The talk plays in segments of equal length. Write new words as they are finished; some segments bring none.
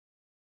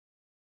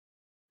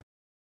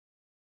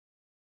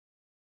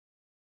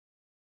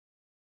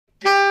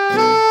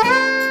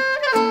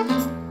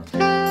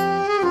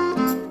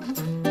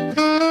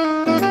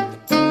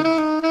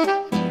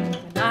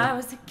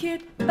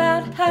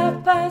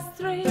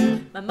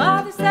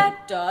My mother said,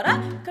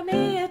 daughter, come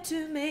here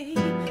to me.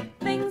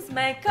 Things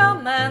may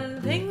come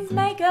and things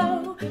may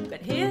go,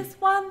 but here's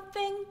one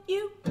thing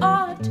you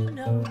ought to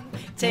know.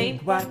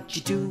 Tain't what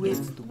you do,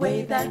 it's the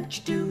way that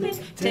you do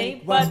it.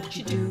 Tain't what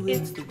you do,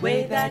 it's the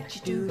way that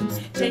you do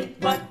it. Tain't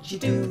what you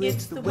do,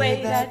 it's the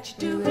way that you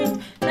do it.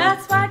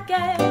 That's what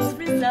gets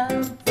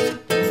results.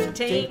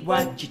 Tain't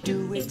what you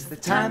do, it's the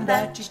time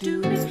that you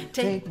do it.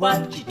 Tain't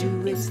what you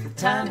do, it's the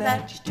time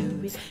that you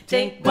do it.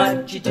 Tain't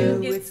what you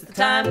do, it's the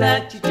time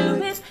that you do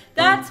it.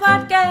 That's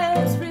what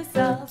gets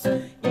results.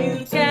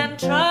 You can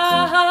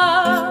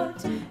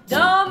trot,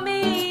 don't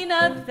mean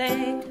a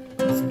thing.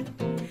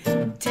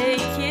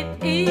 Take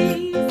it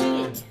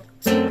easy,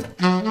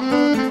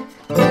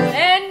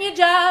 and your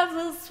job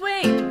will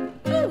swing.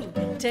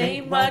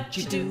 Tain't what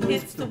you do,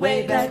 it's the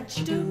way that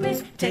you do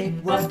it.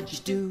 Tain't what you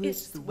do,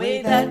 it's the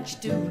way that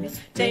you do it.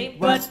 Tain't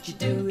what you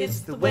do, it's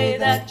the way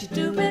that you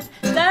do it.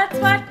 That's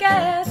what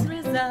gets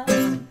results.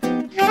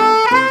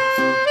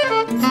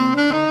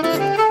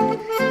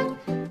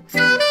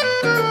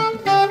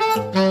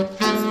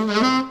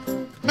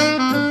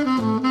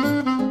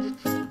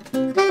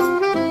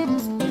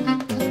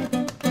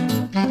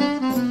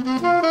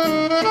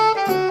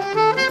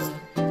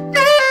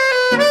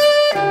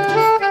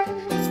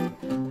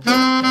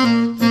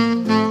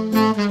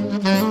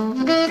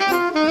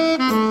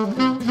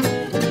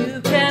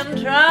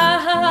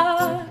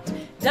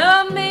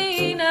 Don't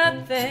mean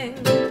a thing.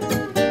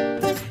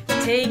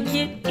 Take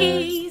it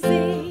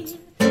easy,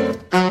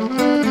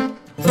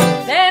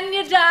 then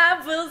your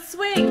job will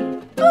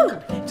swing. Ooh.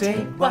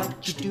 Tain't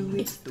what you do,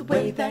 it's the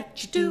way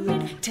that you do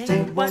it.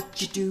 Tain't what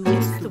you do,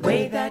 it's the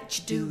way that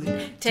you do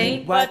it.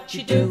 Tain't what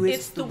you do,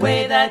 it's the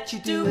way that you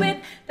do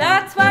it.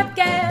 That's what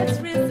gets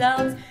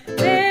results.